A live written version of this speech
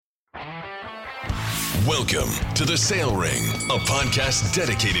Welcome to The Sale Ring, a podcast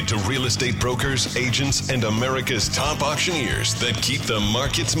dedicated to real estate brokers, agents, and America's top auctioneers that keep the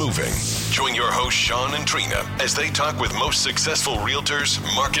markets moving. Join your hosts, Sean and Trina, as they talk with most successful realtors,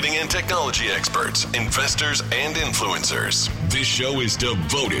 marketing and technology experts, investors, and influencers. This show is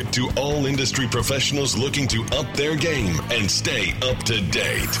devoted to all industry professionals looking to up their game and stay up to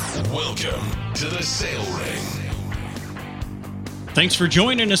date. Welcome to The Sale Ring. Thanks for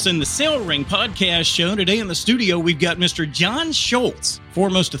joining us in the Sale Ring podcast show. Today in the studio, we've got Mr. John Schultz,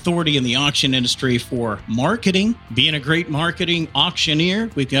 foremost authority in the auction industry for marketing, being a great marketing auctioneer.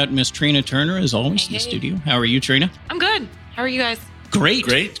 We've got Miss Trina Turner, as always, in the studio. How are you, Trina? I'm good. How are you guys? Great.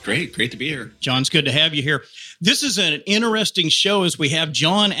 Great to be here. John's good to have you here. This is an interesting show as we have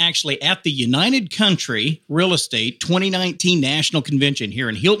John actually at the United Country Real Estate 2019 National Convention here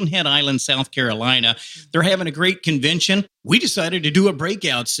in Hilton Head Island, South Carolina. They're having a great convention. We decided to do a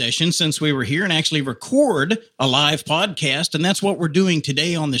breakout session since we were here and actually record a live podcast, and that's what we're doing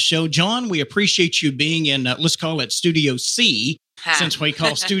today on the show. John, we appreciate you being in, let's call it Studio C, since we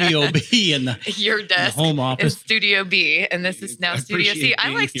call Studio B in your desk in the home office. Is Studio B, and this is now Studio C. I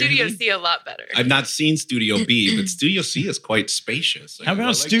like Studio C a lot better. I've not seen Studio B, but Studio C is quite spacious. How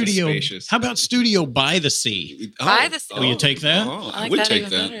about Studio by the Sea? By the sea. Will you take that? I would like take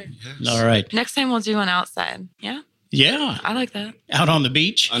that. that. Yes. All right. Next time we'll do one outside. Yeah. Yeah. I like that. Out on the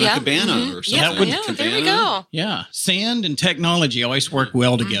beach? On a cabana or something. Yeah, there we go. Yeah. Sand and technology always work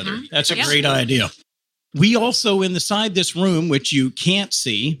well together. That's a great idea. We also, inside this room, which you can't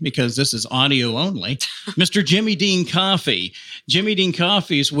see because this is audio only, Mr. Jimmy Dean Coffey. Jimmy Dean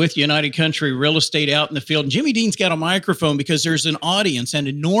Coffey is with United Country Real Estate out in the field. And Jimmy Dean's got a microphone because there's an audience, an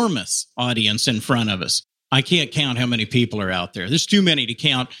enormous audience in front of us. I can't count how many people are out there. There's too many to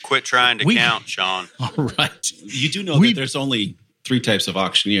count. Quit trying to count, Sean. All right. You do know that there's only three types of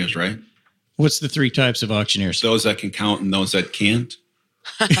auctioneers, right? What's the three types of auctioneers? Those that can count and those that can't.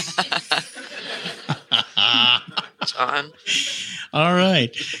 John. All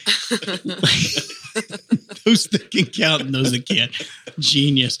right. Those that can count and those that can't.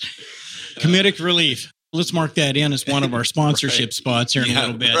 Genius. Comedic relief. Let's mark that in as one of our sponsorship spots here in a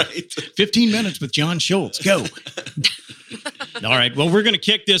little bit. Right. 15 minutes with John Schultz. Go. All right. Well, we're going to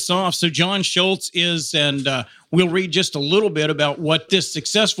kick this off. So John Schultz is, and we'll read just a little bit about what this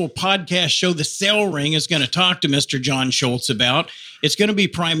successful podcast show, The Sale Ring, is going to talk to Mr. John Schultz about. It's going to be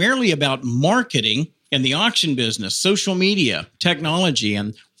primarily about marketing and the auction business, social media, technology,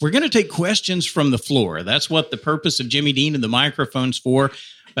 and we're going to take questions from the floor. That's what the purpose of Jimmy Dean and the microphone's for.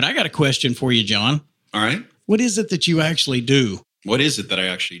 But I got a question for you, John. All right. What is it that you actually do? What is it that I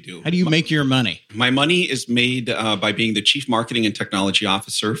actually do? How do you make your money? My money is made by being the Chief Marketing and Technology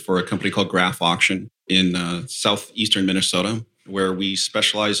Officer for a company called Graph Auction in southeastern Minnesota, where we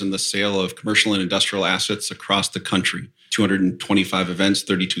specialize in the sale of commercial and industrial assets across the country, 225 events,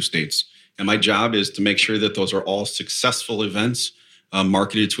 32 states. And my job is to make sure that those are all successful events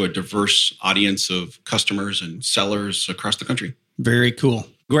marketed to a diverse audience of customers and sellers across the country. Very cool.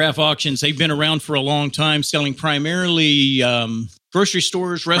 Graph Auctions, they've been around for a long time, selling primarily grocery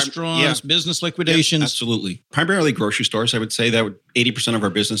stores, restaurants, business liquidations. Yep, absolutely. Primarily grocery stores. I would say that 80% of our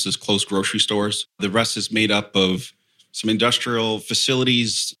business is closed grocery stores. The rest is made up of some industrial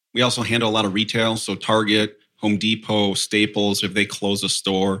facilities. We also handle a lot of retail. So Target, Home Depot, Staples, if they close a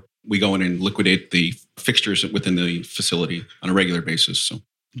store, we go in and liquidate the fixtures within the facility on a regular basis. So,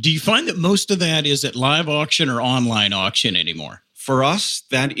 do you find that most of that is at live auction or online auction anymore? For us,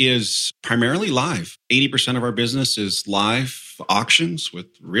 that is primarily live. 80% of our business is live auctions with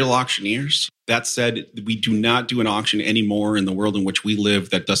real auctioneers. That said, we do not do an auction anymore in the world in which we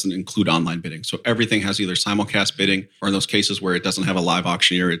live that doesn't include online bidding. So everything has either simulcast bidding or in those cases where it doesn't have a live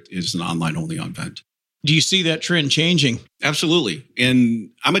auctioneer, it is an online-only event. Do you see that trend changing? Absolutely. And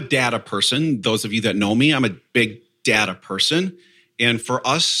I'm a data person. Those of you that know me, I'm a big data person. And for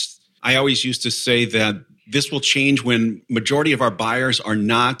us, I always used to say that this will change when majority of our buyers are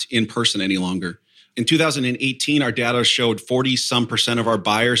not in person any longer. In 2018, our data showed 40% of our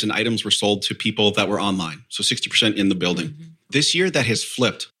buyers and items were sold to people that were online. So 60% in the building. Mm-hmm. This year, that has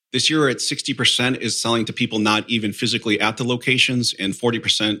flipped. This year at 60% is selling to people not even physically at the locations and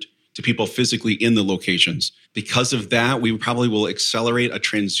 40% to people physically in the locations. Because of that, we probably will accelerate a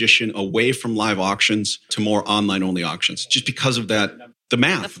transition away from live auctions to more online-only auctions. Just because of that, the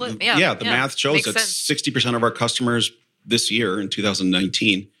math. The math shows that 60% of our customers this year in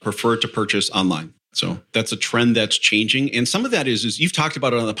 2019 prefer to purchase online. So that's a trend that's changing. And some of that is you've talked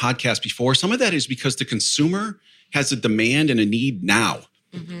about it on the podcast before. Some of that is because the consumer has a demand and a need now,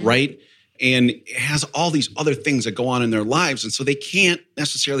 right? And has all these other things that go on in their lives. And so they can't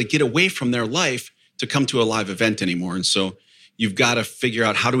necessarily get away from their life to come to a live event anymore. And so you've got to figure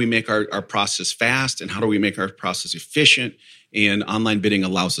out, how do we make our process fast and how do we make our process efficient? And online bidding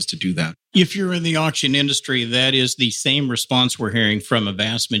allows us to do that. If you're in the auction industry, that is the same response we're hearing from a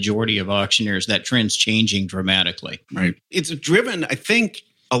vast majority of auctioneers. That trend's changing dramatically. Right. It's driven, I think,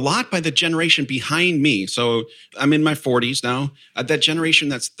 a lot by the generation behind me. So I'm in my 40s now. That generation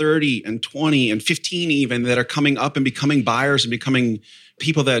that's 30 and 20 and 15 even, that are coming up and becoming buyers and becoming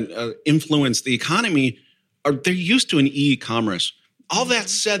people that influence the economy, they're used to an e-commerce. All that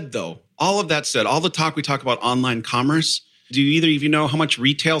said, though, all the talk we talk about online commerce, do either of you know how much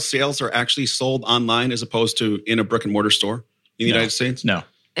retail sales are actually sold online as opposed to in a brick and mortar store in the United States? No.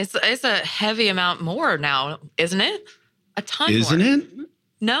 It's a heavy amount more now, isn't it? A ton more. Isn't it?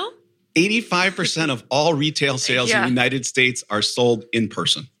 No? 85% of all retail sales in the United States are sold in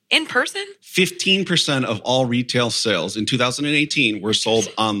person. In person? 15% of all retail sales in 2018 were sold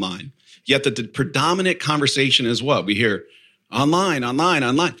online. Yet the predominant conversation is what? We hear online.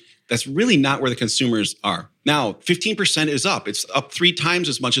 That's really not where the consumers are. Now, 15% is up. It's up 3 times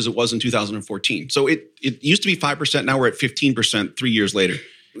as much as it was in 2014. So it used to be 5%. Now we're at 15% 3 years later.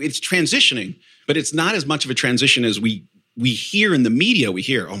 It's transitioning, but it's not as much of a transition as we hear in the media. We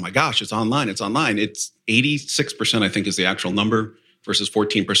hear, oh my gosh, it's online. It's 86%, I think, is the actual number versus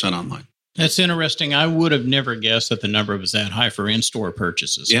 14% online. That's interesting. I would have never guessed that the number was that high for in-store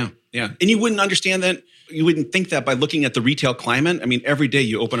purchases. Yeah. And you wouldn't understand that. You wouldn't think that by looking at the retail climate. I mean, every day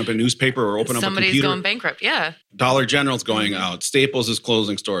you open up a newspaper or open up a computer. Somebody's going bankrupt, yeah. Dollar General's going out. Staples is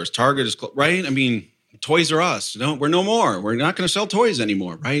closing stores. Target is right? I mean, Toys R Us. No, we're no more. We're not going to sell toys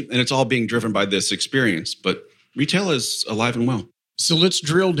anymore, right? And it's all being driven by this experience. But retail is alive and well. So let's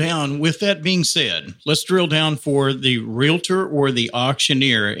drill down. With that being said, let's drill down for the realtor or the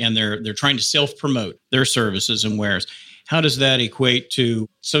auctioneer, and they're trying to self-promote their services and wares. How does that equate to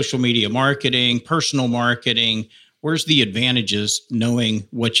social media marketing, personal marketing? Where's the advantages knowing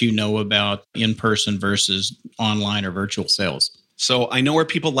what you know about in-person versus online or virtual sales? So I know where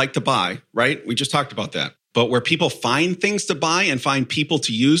people like to buy, right? We just talked about that. But where people find things to buy and find people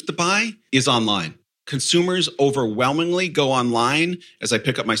to use to buy is online. Consumers overwhelmingly go online, as I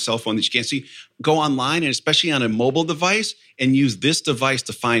pick up my cell phone that you can't see, go online, and especially on a mobile device, and use this device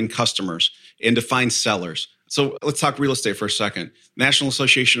to find customers and to find sellers. So let's talk real estate for a second. National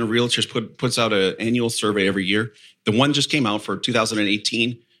Association of Realtors puts out an annual survey every year. The one just came out for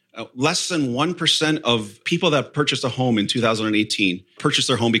 2018. Less than 1% of people that purchased a home in 2018 purchased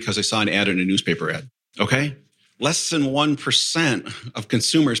their home because they saw an ad in a newspaper ad. Okay? Less than 1% of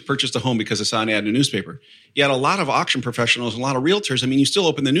consumers purchased a home because they saw an ad in a newspaper. Yet a lot of auction professionals, a lot of realtors, I mean, you still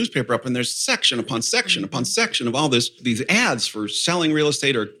open the newspaper up and there's section upon section upon section of all these ads for selling real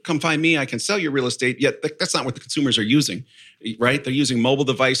estate or come find me, I can sell your real estate. Yet that's not what the consumers are using, right? They're using mobile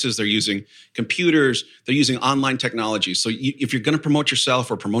devices, they're using computers, they're using online technology. So if you're going to promote yourself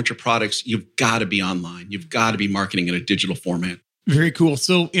or promote your products, you've got to be online. You've got to be marketing in a digital format. Very cool.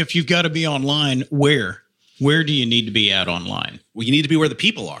 So if you've got to be online, where do you need to be at online? Well, you need to be where the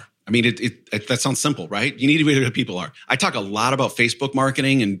people are. I mean, that sounds simple, right? You need to be where the people are. I talk a lot about Facebook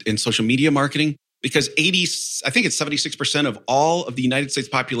marketing and social media marketing because I think it's 76% of all of the United States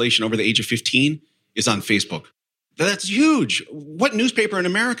population over the age of 15 is on Facebook. That's huge. What newspaper in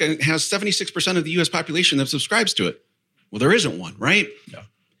America has 76% of the U.S. population that subscribes to it? Well, there isn't one, right?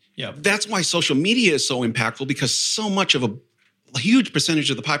 Yeah. That's why social media is so impactful, because so much of a huge percentage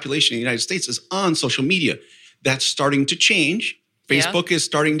of the population in the United States is on social media. That's starting to change. Facebook is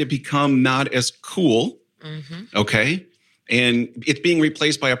starting to become not as cool. Mm-hmm. Okay. And it's being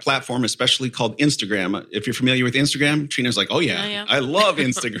replaced by a platform, especially called Instagram. If you're familiar with Instagram, Trina's like, oh yeah. I love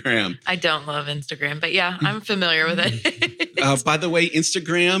Instagram. I don't love Instagram, but yeah, I'm familiar with it. By the way,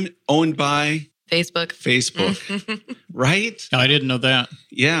 Instagram owned by Facebook, right? I didn't know that.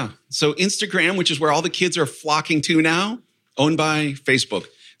 Yeah. So Instagram, which is where all the kids are flocking to now, owned by Facebook.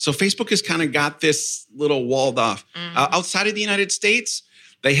 So Facebook has kind of got this little walled off. Outside of the United States,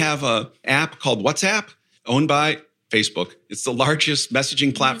 they have an app called WhatsApp, owned by Facebook. It's the largest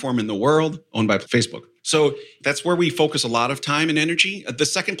messaging platform in the world, owned by Facebook. So that's where we focus a lot of time and energy. The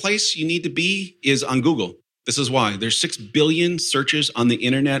second place you need to be is on Google. This is why. There's 6 billion searches on the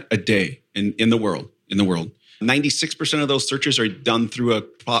internet a day in the world. 96% of those searches are done through a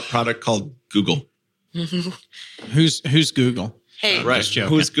product called Google. Who's Google? Hey, right.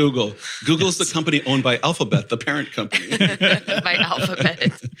 Who's Google? Google's the company owned by Alphabet, the parent company. By Alphabet.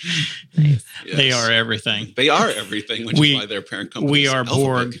 Nice. Yes. They are everything. They are everything, which is why their parent company we is are Alphabet.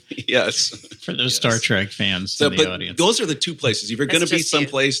 Borg. Yes. For those Star Trek fans So, in the but audience. those are the two places. If you're going to be just you.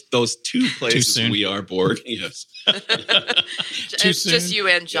 someplace, those two places soon? we are bored. Yes. Too It's soon? just you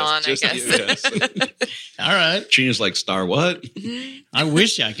and John, Yes, I guess. just you, yes. All right. Trina's like, Star what? I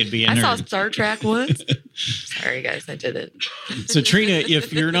wish I could be a I saw nerd. Star Trek once. Sorry, guys, I did it. So, Trina,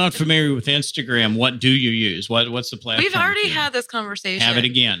 if you're not familiar with Instagram, what do you use? What's the platform? We've already you had this conversation. Have it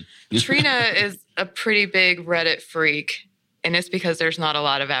again. Trina is a pretty big Reddit freak. And it's because there's not a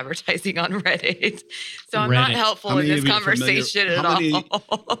lot of advertising on Reddit. So I'm not Reddit. helpful How in many this of you are familiar- conversation at how many-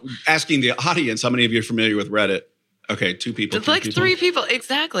 all. Asking the audience, how many of you are familiar with Reddit? Okay, 2 people. It's like 3 people.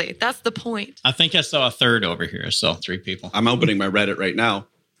 Exactly. That's the point. I think I saw a third over here. I saw 3 people. I'm opening my Reddit right now.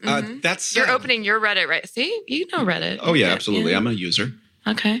 That's You're opening your Reddit, right? See, you know Reddit. Oh yeah, absolutely. I'm a user.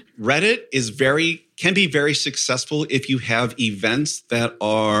 Okay. Reddit can be very successful if you have events that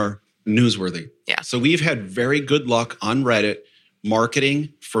are newsworthy. Yeah. So we've had very good luck on Reddit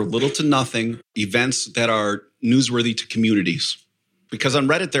marketing for little to nothing events that are newsworthy to communities. Because on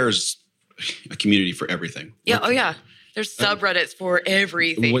Reddit there's a community for everything. Yeah. Oh yeah. There's subreddits for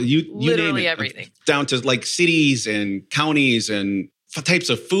everything. Well, you Literally name it, everything. down to like cities and counties and types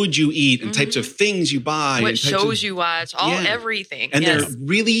of food you eat and types of things you buy. What and types shows of, you watch, everything. And yes. they're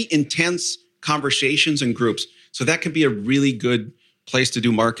really intense conversations and groups. So that could be a really good place to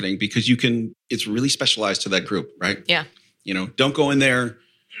do marketing because it's really specialized to that group, right? Yeah. Don't go in there.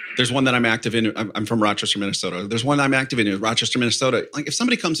 There's one that I'm active in. I'm from Rochester, Minnesota. There's one I'm active in Rochester, Minnesota. Like if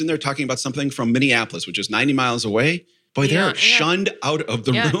somebody comes in there talking about something from Minneapolis, which is 90 miles away, boy, they're shunned out of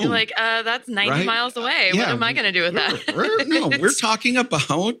the room. You're like, that's 90 miles away. What am I going to do with that? We're talking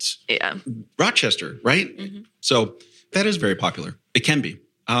about Rochester, right? So that is very popular. It can be.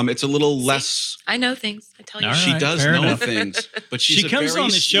 It's a little less. I know things. I tell you. All She right, does fair know enough. things, but She comes on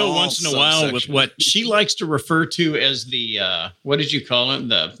the show once in a while with what she likes to refer to as the, what did you call it?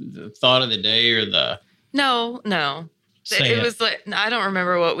 The thought of the day or the... No. It was like, I don't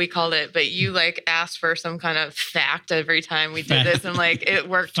remember what we called it, but you like asked for some kind of fact every time we did this. And like, it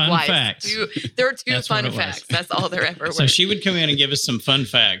worked Fun twice. facts. There were 2 That's what fun it was. facts. That's all there ever were. So she would come in and give us some fun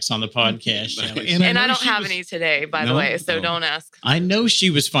facts on the podcast show. Nice. And I know don't she have was- any today, by the No? way, so Oh. don't ask. I know she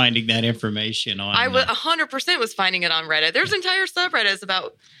was finding that information on... I was 100% was finding it on Reddit. There's entire subreddits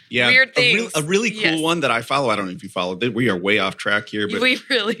about Yeah, weird things. A really cool Yes. one that I follow. I don't know if you follow. We are way off track here, but We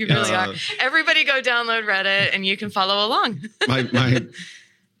really are. Everybody go download Reddit and you can follow along. my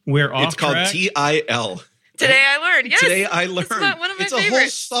We're off it's called track. TIL. Today I learned. Yes. Today I learned. It's one of my it's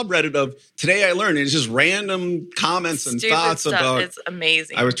favorites. a whole subreddit of Today I learned. It's just random comments and Stupid thoughts stuff. about. It's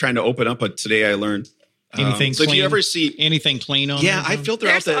amazing. I was trying to open up a Today I learned. Anything so clean? if you ever see Anything clean on Yeah, there, I John? filter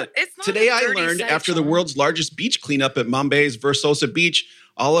out that. It's not Today a I 30 learned site after the song. world's largest beach cleanup at Mombay's Versosa Beach,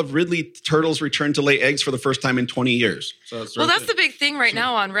 all of Ridley turtles returned to lay eggs for the first time in 20 years. So that's the big thing right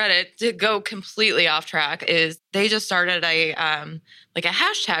now on Reddit. To go completely off track, is they just started a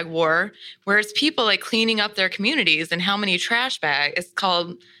hashtag war where it's people like cleaning up their communities and how many trash bags. It's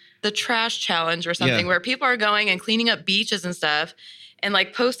called the Trash Challenge or something, where people are going and cleaning up beaches and stuff and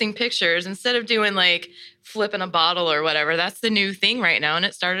like posting pictures instead of doing like flipping a bottle or whatever. That's the new thing right now, and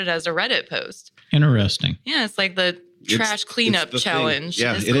it started as a Reddit post. Interesting. Yeah, it's like the trash cleanup the thing. challenge.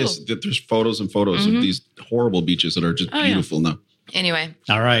 Yeah, It's it cool. is. There's photos and photos of these horrible beaches that are just Oh, yeah. beautiful now. Anyway,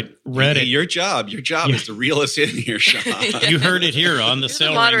 All right, Reddit. Hey, your job is to reel us in here, Sean. You heard it here on the You're the Cell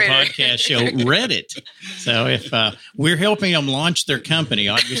Ring moderator. podcast show, Reddit. So if we're helping them launch their company,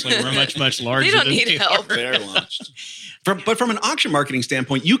 obviously we're much larger they don't than need they help. They're launched. But from an auction marketing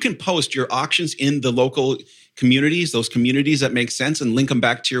standpoint, you can post your auctions in the local communities, those communities that make sense, and link them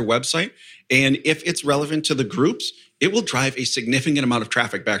back to your website. And if it's relevant to the groups, it will drive a significant amount of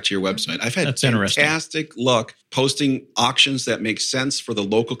traffic back to your website. I've had That's interesting. fantastic luck posting auctions that make sense for the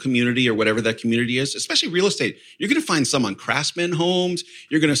local community or whatever that community is, especially real estate. You're going to find some on Craftsman Homes.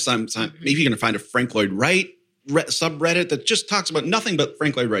 You're going to maybe you're going to find a Frank Lloyd Wright subreddit that just talks about nothing but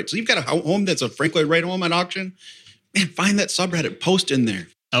Frank Lloyd Wright. So you've got a home that's a Frank Lloyd Wright home at auction. Man, find that subreddit, post in there.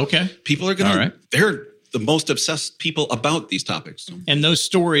 Okay. People are going All to, right. they're the most obsessed people about these topics. So. And those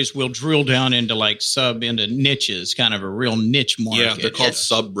stories will drill down into into niches, kind of a real niche market. Yeah, they're called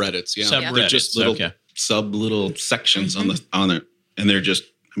subreddits. Yeah, Subreddits, they're just little okay. sections on it, and they're just.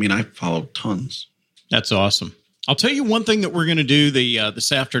 I mean, I follow tons. That's awesome. I'll tell you one thing that we're going to do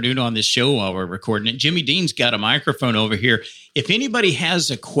this afternoon on this show while we're recording it. Jimmy Dean's got a microphone over here. If anybody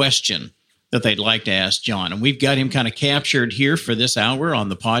has a question that they'd like to ask John, and we've got him kind of captured here for this hour on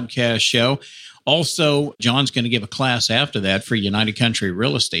the podcast show. Also, John's going to give a class after that for United Country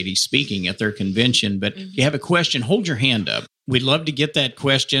Real Estate. He's speaking at their convention. But if you have a question, hold your hand up. We'd love to get that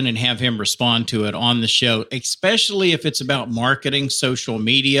question and have him respond to it on the show, especially if it's about marketing, social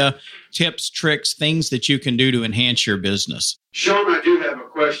media, tips, tricks, things that you can do to enhance your business. Sean, I do have a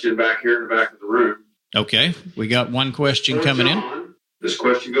question back here in the back of the room. Okay, we got one question coming in. This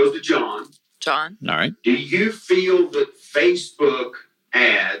question goes to John. John? All right. Do you feel that Facebook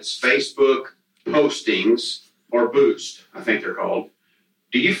ads, Facebook postings, or boost, I think they're called,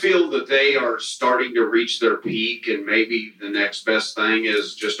 do you feel that they are starting to reach their peak and maybe the next best thing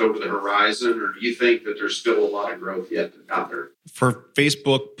is just over the horizon? Or do you think that there's still a lot of growth yet out there? For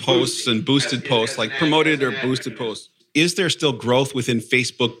Facebook posts and boosted posts, like promoted or boosted posts, is there still growth within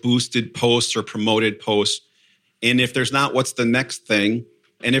Facebook boosted posts or promoted posts? And if there's not, what's the next thing?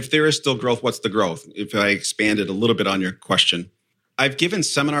 And if there is still growth, what's the growth? If I expanded a little bit on your question. I've given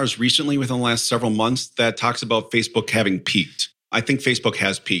seminars recently within the last several months that talks about Facebook having peaked. I think Facebook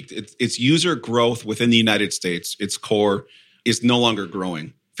has peaked. Its user growth within the United States, its core, is no longer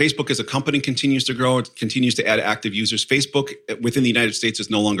growing. Facebook as a company continues to grow. It continues to add active users. Facebook within the United States is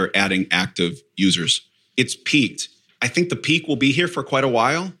no longer adding active users. It's peaked. I think the peak will be here for quite a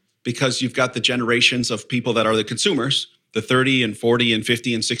while because you've got the generations of people that are the consumers, the 30 and 40 and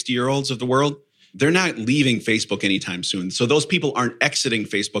 50 and 60-year-olds of the world. They're not leaving Facebook anytime soon. So those people aren't exiting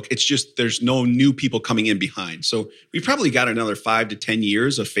Facebook. It's just there's no new people coming in behind. So we've probably got another 5 to 10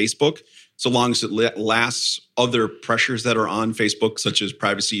 years of Facebook, so long as it lasts other pressures that are on Facebook, such as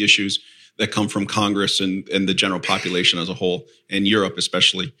privacy issues that come from Congress and the general population as a whole, and Europe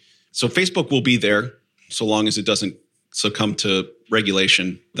especially. So Facebook will be there so long as it doesn't succumb to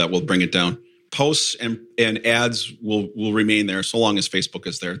regulation that will bring it down. Posts and ads will remain there so long as Facebook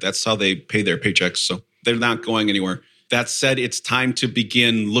is there. That's how they pay their paychecks. So they're not going anywhere. That said, it's time to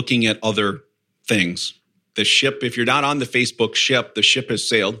begin looking at other things. The ship, if you're not on the Facebook ship, the ship has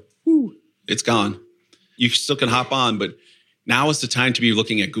sailed. Woo, it's gone. You still can hop on, but now is the time to be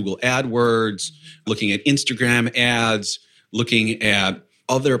looking at Google AdWords, looking at Instagram ads, looking at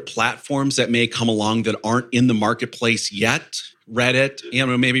other platforms that may come along that aren't in the marketplace yet. Reddit,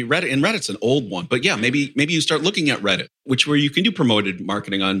 maybe Reddit, and Reddit's an old one, but yeah, maybe you start looking at Reddit, where you can do promoted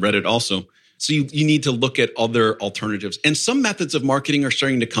marketing on Reddit also. So you need to look at other alternatives. And some methods of marketing are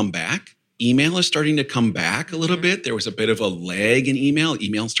starting to come back. Email is starting to come back a little bit. There was a bit of a lag in email.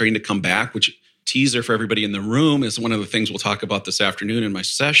 Email is starting to come back, which teaser for everybody in the room is one of the things we'll talk about this afternoon in my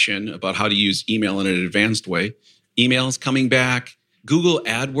session about how to use email in an advanced way. Email is coming back. Google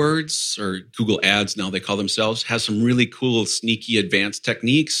AdWords, or Google Ads now they call themselves, has some really cool, sneaky, advanced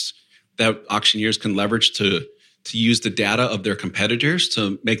techniques that auctioneers can leverage to use the data of their competitors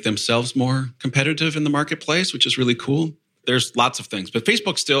to make themselves more competitive in the marketplace, which is really cool. There's lots of things. But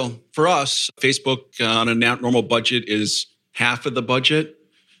Facebook still, for us, Facebook on a normal budget is half of the budget,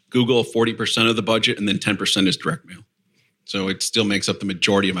 Google 40% of the budget, and then 10% is direct mail. So it still makes up the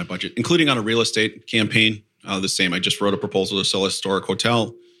majority of my budget, including on a real estate campaign. The same. I just wrote a proposal to sell a historic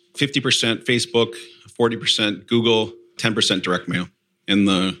hotel. 50% Facebook, 40% Google, 10% direct mail. And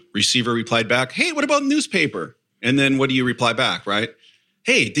the receiver replied back, hey, what about newspaper? And then what do you reply back, right?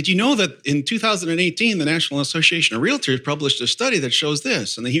 Hey, did you know that in 2018, the National Association of Realtors published a study that shows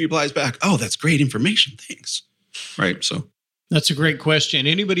this? And then he replies back, oh, that's great information. Thanks. Right. So that's a great question.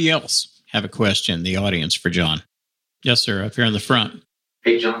 Anybody else have a question, the audience, for John? Yes, sir. Up here in the front.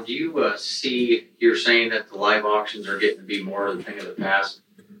 Hey, John, do you see, you're saying that the live auctions are getting to be more of the thing of the past.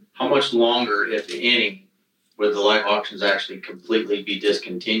 How much longer, if any, would the live auctions actually completely be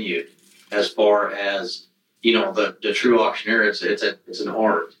discontinued as far as, the true auctioneer? It's an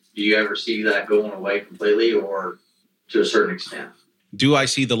art. Do you ever see that going away completely or to a certain extent? Do I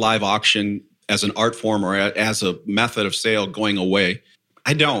see the live auction as an art form or as a method of sale going away?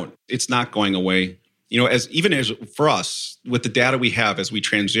 I don't. It's not going away. As for us, with the data we have as we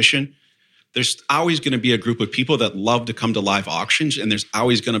transition, there's always going to be a group of people that love to come to live auctions, and there's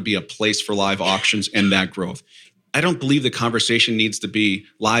always going to be a place for live auctions and that growth. I don't believe the conversation needs to be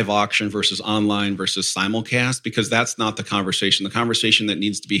live auction versus online versus simulcast, because that's not the conversation. The conversation that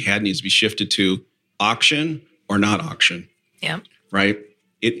needs to be had needs to be shifted to auction or not auction. Yeah. Right?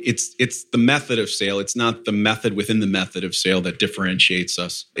 It's the method of sale. It's not the method within the method of sale that differentiates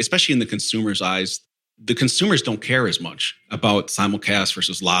us, especially in the consumer's eyes. The consumers don't care as much about simulcast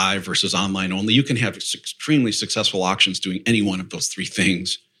versus live versus online only. You can have extremely successful auctions doing any one of those three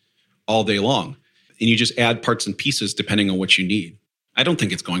things all day long. And you just add parts and pieces depending on what you need. I don't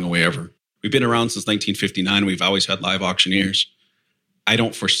think it's going away ever. We've been around since 1959. We've always had live auctioneers. I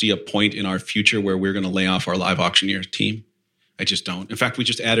don't foresee a point in our future where we're going to lay off our live auctioneer team. I just don't. In fact, we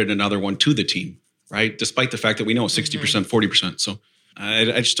just added another one to the team, right? Despite the fact that we know 60%, 40%. So I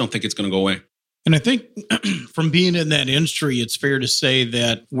just don't think it's going to go away. And I think from being in that industry, it's fair to say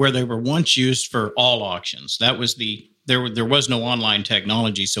that where they were once used for all auctions, that was there was no online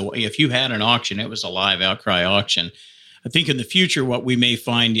technology. So if you had an auction, it was a live outcry auction. I think in the future, what we may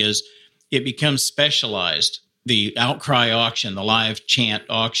find is it becomes specialized. The outcry auction, the live chant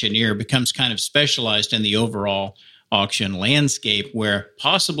auctioneer becomes kind of specialized in the overall auction landscape, where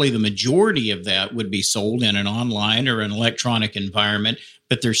possibly the majority of that would be sold in an online or an electronic environment,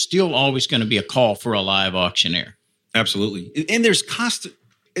 but there's still always going to be a call for a live auctioneer. Absolutely. And there's cost,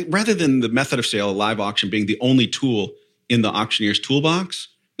 rather than the method of sale, a live auction being the only tool in the auctioneer's toolbox.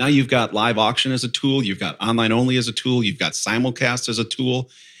 Now you've got live auction as a tool, you've got online only as a tool, you've got simulcast as a tool,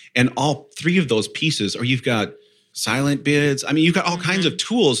 and all three of those pieces, or you've got silent bids. I mean, you've got all kinds of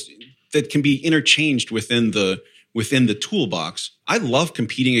tools that can be interchanged within the toolbox. I love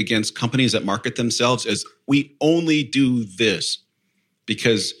competing against companies that market themselves as we only do this,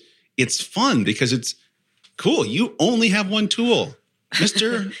 because it's fun, because it's cool. You only have one tool,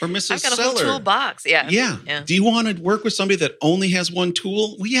 Mr. or Mrs. I've got a Seller. whole toolbox. Yeah. Yeah. Do you want to work with somebody that only has one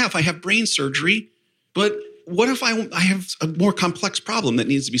tool? Well, yeah, if I have brain surgery, but what if I have a more complex problem that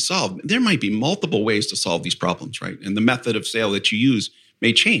needs to be solved? There might be multiple ways to solve these problems, right? And the method of sale that you use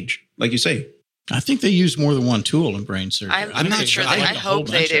may change, like you say. I think they use more than one tool in brain surgery. I'm not sure. I hope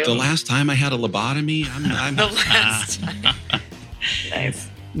they do. The last time I had a lobotomy, I'm the last time. Nice.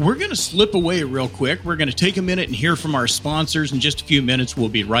 We're going to slip away real quick. We're going to take a minute and hear from our sponsors. In just a few minutes, we'll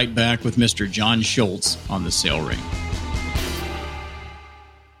be right back with Mr. John Schultz on the Sale Ring.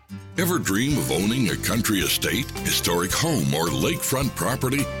 Ever dream of owning a country estate, historic home, or lakefront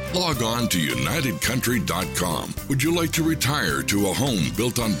property? Log on to UnitedCountry.com. Would you like to retire to a home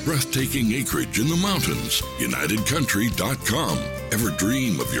built on breathtaking acreage in the mountains? UnitedCountry.com. Ever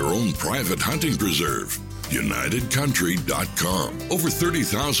dream of your own private hunting preserve? UnitedCountry.com. Over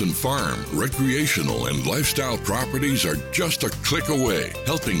 30,000 farm, recreational, and lifestyle properties are just a click away,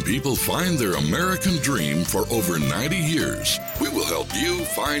 helping people find their American dream for over 90 years. We will help you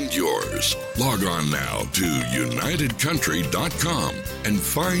find yours. Log on now to UnitedCountry.com and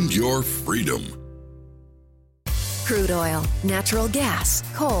find your freedom. Crude oil, natural gas,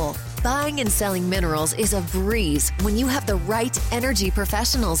 coal. Buying and selling minerals is a breeze when you have the right energy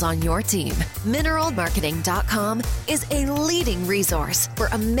professionals on your team. MineralMarketing.com is a leading resource for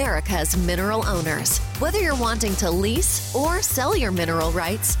America's mineral owners. Whether you're wanting to lease or sell your mineral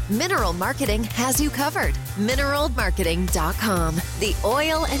rights, Mineral Marketing has you covered. MineralMarketing.com, the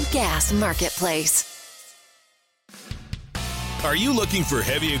oil and gas marketplace. Are you looking for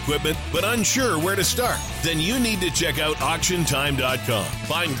heavy equipment but unsure where to start? Then you need to check out AuctionTime.com.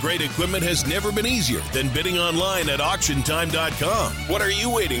 Buying great equipment has never been easier than bidding online at AuctionTime.com. What are you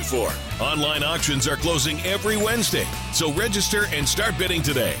waiting for? Online auctions are closing every Wednesday, so register and start bidding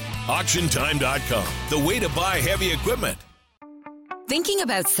today. AuctionTime.com, the way to buy heavy equipment. Thinking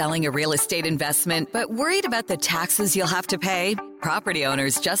about selling a real estate investment but worried about the taxes you'll have to pay? Property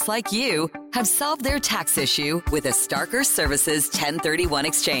owners just like you have solved their tax issue with a Starker Services 1031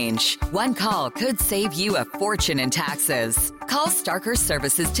 exchange. One call could save you a fortune in taxes. Call Starker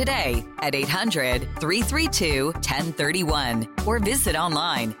Services today at 800-332-1031 or visit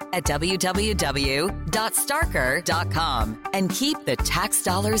online at www.starker.com and keep the tax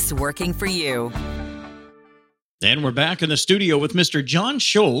dollars working for you. And we're back in the studio with Mr. John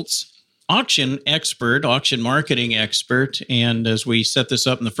Schultz, auction expert, auction marketing expert. And as we set this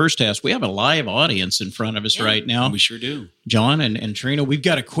up in the first half, we have a live audience in front of us right now. We sure do. John and Trina, we've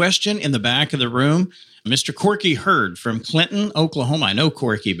got a question in the back of the room. Mr. Corky Hurd from Clinton, Oklahoma. I know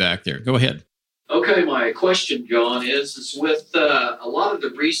Corky back there. Go ahead. Okay, my question, John, is with a lot of the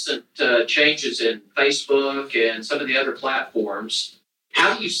recent changes in Facebook and some of the other platforms,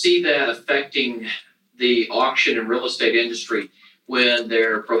 how do you see that affecting the auction and real estate industry when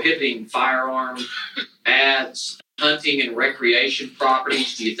they're prohibiting firearm ads, hunting and recreation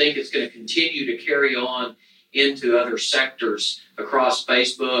properties? Do you think it's going to continue to carry on into other sectors across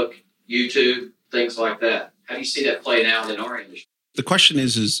Facebook, YouTube, things like that? How do you see that playing out in our industry? The question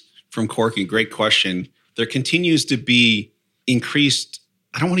is from Corky, great question. There continues to be increased,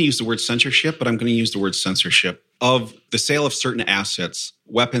 I don't want to use the word censorship, but I'm going to use the word censorship of the sale of certain assets,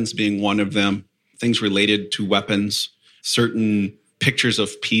 weapons being one of them, things related to weapons, certain pictures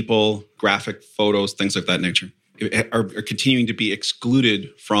of people, graphic photos, things of that nature are continuing to be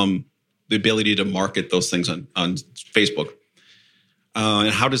excluded from the ability to market those things on Facebook. And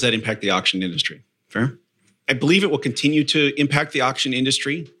how does that impact the auction industry? Fair? I believe it will continue to impact the auction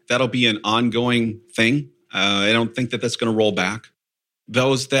industry. That'll be an ongoing thing. I don't think that that's going to roll back.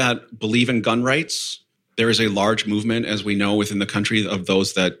 Those that believe in gun rights, there is a large movement, as we know, within the country of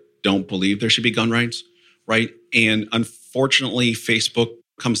those that don't believe there should be gun rights, right? And unfortunately, Facebook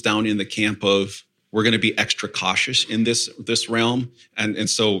comes down in the camp of we're going to be extra cautious in this realm, and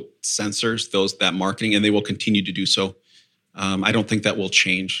so censors that marketing, and they will continue to do so. I don't think that will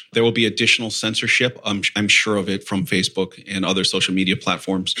change. There will be additional censorship, I'm sure of it, from Facebook and other social media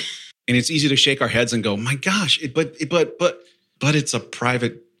platforms. And it's easy to shake our heads and go, my gosh, but it's a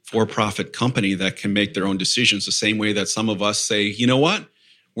private for-profit company that can make their own decisions the same way that some of us say, you know what?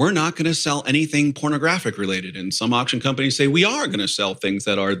 We're not going to sell anything pornographic related. And some auction companies say we are going to sell things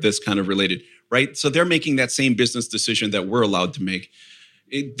that are this kind of related, right? So they're making that same business decision that we're allowed to make.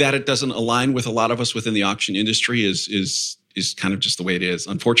 That it doesn't align with a lot of us within the auction industry is kind of just the way it is.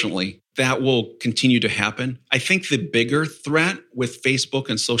 Unfortunately, that will continue to happen. I think the bigger threat with Facebook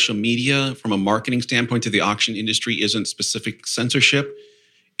and social media from a marketing standpoint to the auction industry isn't specific censorship.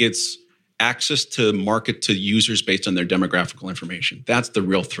 It's access to market to users based on their demographical information. That's the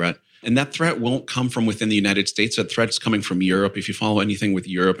real threat. And that threat won't come from within the United States. That threat is coming from Europe. If you follow anything with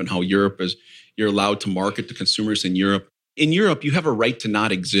Europe and how Europe is, you're allowed to market to consumers in Europe. In Europe, you have a right to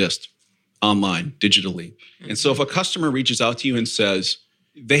not exist online, digitally. And so if a customer reaches out to you and says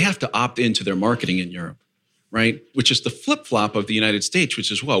they have to opt into their marketing in Europe, right? Which is the flip-flop of the United States,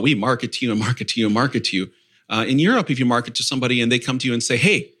 which is, well, we market to you and market to you and market to you. In Europe, if you market to somebody and they come to you and say,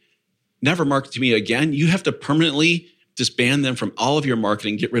 hey, never market to me again, you have to permanently disband them from all of your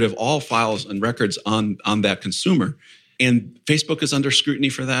marketing, get rid of all files and records on that consumer. And Facebook is under scrutiny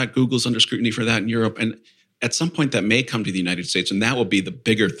for that. Google's under scrutiny for that in Europe. And at some point that may come to the United States, and that will be the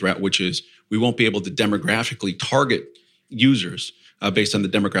bigger threat, which is we won't be able to demographically target users based on the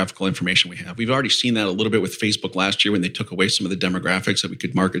demographical information we have. We've already seen that a little bit with Facebook last year when they took away some of the demographics that we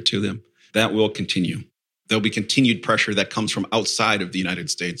could market to them. That will continue. There'll be continued pressure that comes from outside of the United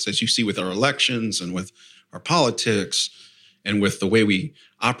States, as you see with our elections and with our politics and with the way we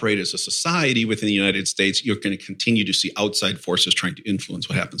operate as a society within the United States. You're going to continue to see outside forces trying to influence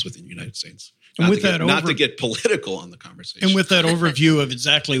what happens within the United States. Not to get political on the conversation. And with that overview of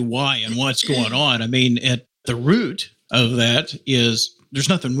exactly why and what's going on, I mean, at the root of that is there's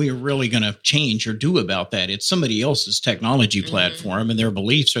nothing we're really going to change or do about that. It's somebody else's technology platform, and their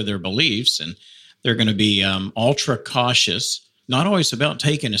beliefs are their beliefs, and they're going to be ultra cautious, not always about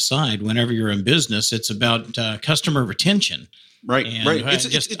taking a side. Whenever you're in business, it's about customer retention. Right, and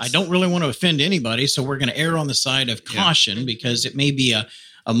right. I don't really want to offend anybody, so we're going to err on the side of caution because it may be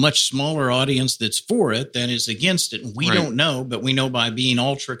a much smaller audience that's for it than is against it. And we don't know, but we know by being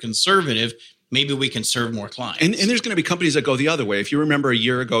ultra conservative, maybe we can serve more clients. And there's going to be companies that go the other way. If you remember a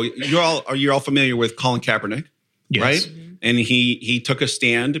year ago, you're all familiar with Colin Kaepernick, yes. Right? And he took a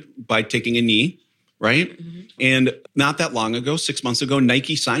stand by taking a knee, right? Mm-hmm. And not that long ago, 6 months ago,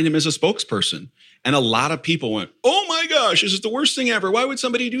 Nike signed him as a spokesperson. And a lot of people went, oh my gosh, this is the worst thing ever. Why would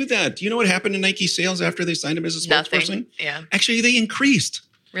somebody do that? Do you know what happened to Nike sales after they signed him as a spokesperson? Nothing. Yeah. Actually, they increased.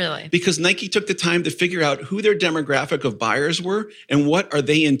 Really? Because Nike took the time to figure out who their demographic of buyers were and what are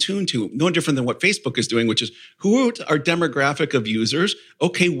they in tune to. No different than what Facebook is doing, which is who are our demographic of users?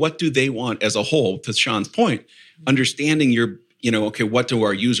 Okay, what do they want as a whole? To Sean's point, understanding okay, what do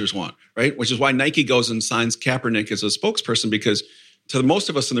our users want, right? Which is why Nike goes and signs Kaepernick as a spokesperson, because to most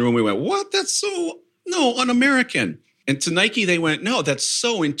of us in the room, we went, what? That's so un-American. And to Nike, they went, no, that's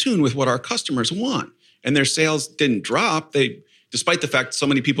so in tune with what our customers want. And their sales didn't drop. Despite the fact so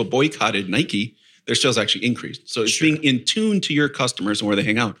many people boycotted Nike, their sales actually increased. So it's being in tune to your customers and where they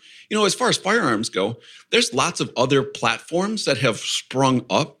hang out. As far as firearms go, there's lots of other platforms that have sprung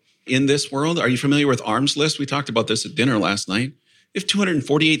up in this world. Are you familiar with Arms List? We talked about this at dinner last night. You have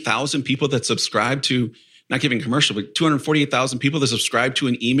 248,000 people that subscribe to, not giving commercial, but 248,000 people that subscribe to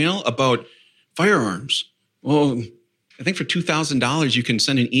an email about firearms. Well, I think for $2,000, you can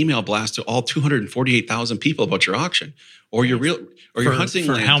send an email blast to all 248,000 people about your auction or your hunting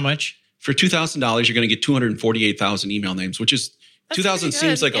for land. How much? For $2,000, you're going to get 248,000 email names, which is $2,000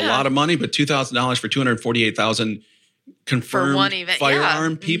 seems like a lot of money, but $2,000 for 248,000 confirmed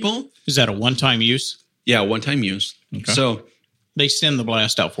firearm people. Is that a one-time use? Yeah, one-time use. Okay. So they send the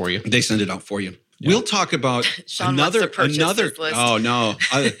blast out for you. They send it out for you. Yeah. We'll talk about another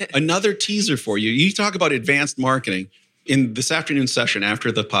teaser for you. You talk about advanced marketing. In this afternoon session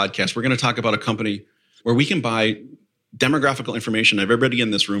after the podcast, we're going to talk about a company where we can buy demographical information of everybody in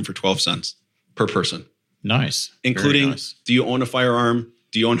this room for 12 cents per person. Nice. Including, do you own a firearm?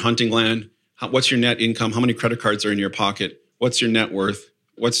 Do you own hunting land? What's your net income? How many credit cards are in your pocket? What's your net worth?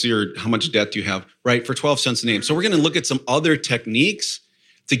 How much debt do you have? Right, for 12 cents a name. So we're going to look at some other techniques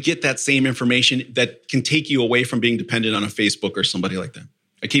to get that same information that can take you away from being dependent on a Facebook or somebody like that.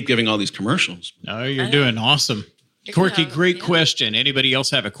 I keep giving all these commercials. No, you're doing awesome. Corky, great question. Anybody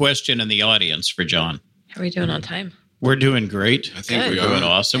else have a question in the audience for John? How are we doing on time? We're doing great. I think we're doing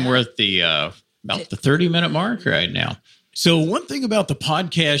awesome. We're at the about the 30-minute mark right now. So one thing about the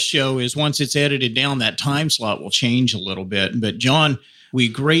podcast show is once it's edited down, that time slot will change a little bit. But John, we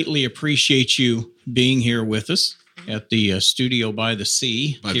greatly appreciate you being here with us at the studio by the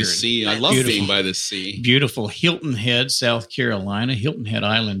sea. By the sea. I love being by the sea. Beautiful Hilton Head, South Carolina. Hilton Head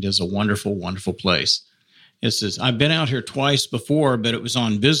Island is a wonderful, wonderful place. I've been out here twice before, but it was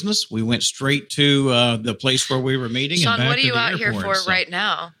on business. We went straight to the place where we were meeting. Sean, and back what are you to the out here airport, for right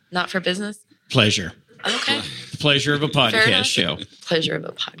now? Not for business? Pleasure. Okay. The pleasure of a podcast show. Pleasure of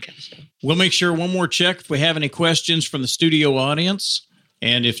a podcast show. We'll make sure one more check if we have any questions from the studio audience.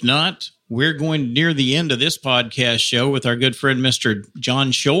 And if not, we're going near the end of this podcast show with our good friend, Mr.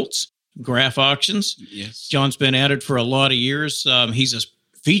 John Schultz, Graph Auctions. Yes. John's been at it for a lot of years. He's a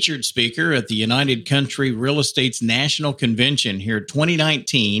featured speaker at the United Country Real Estate's National Convention here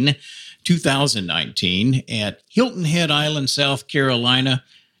 2019 at Hilton Head Island, South Carolina.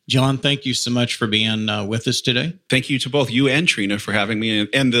 John, thank you so much for being with us today. Thank you to both you and Trina for having me.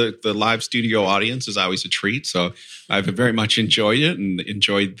 And the live studio audience is always a treat. So I've very much enjoyed it and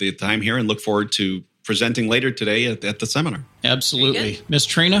enjoyed the time here and look forward to presenting later today at the seminar. Absolutely. Miss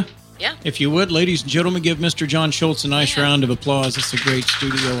Trina? Yeah. If you would, ladies and gentlemen, give Mr. John Schultz a nice round of applause. It's a great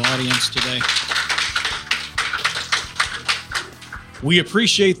studio audience today. We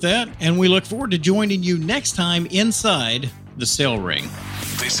appreciate that, and we look forward to joining you next time inside the Sale Ring.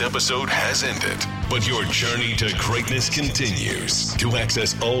 This episode has ended, but your journey to greatness continues. To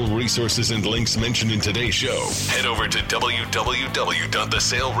access all resources and links mentioned in today's show, head over to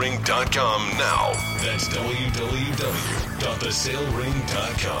www.thesalering.com now. That's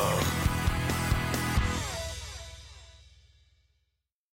www.thesalering.com.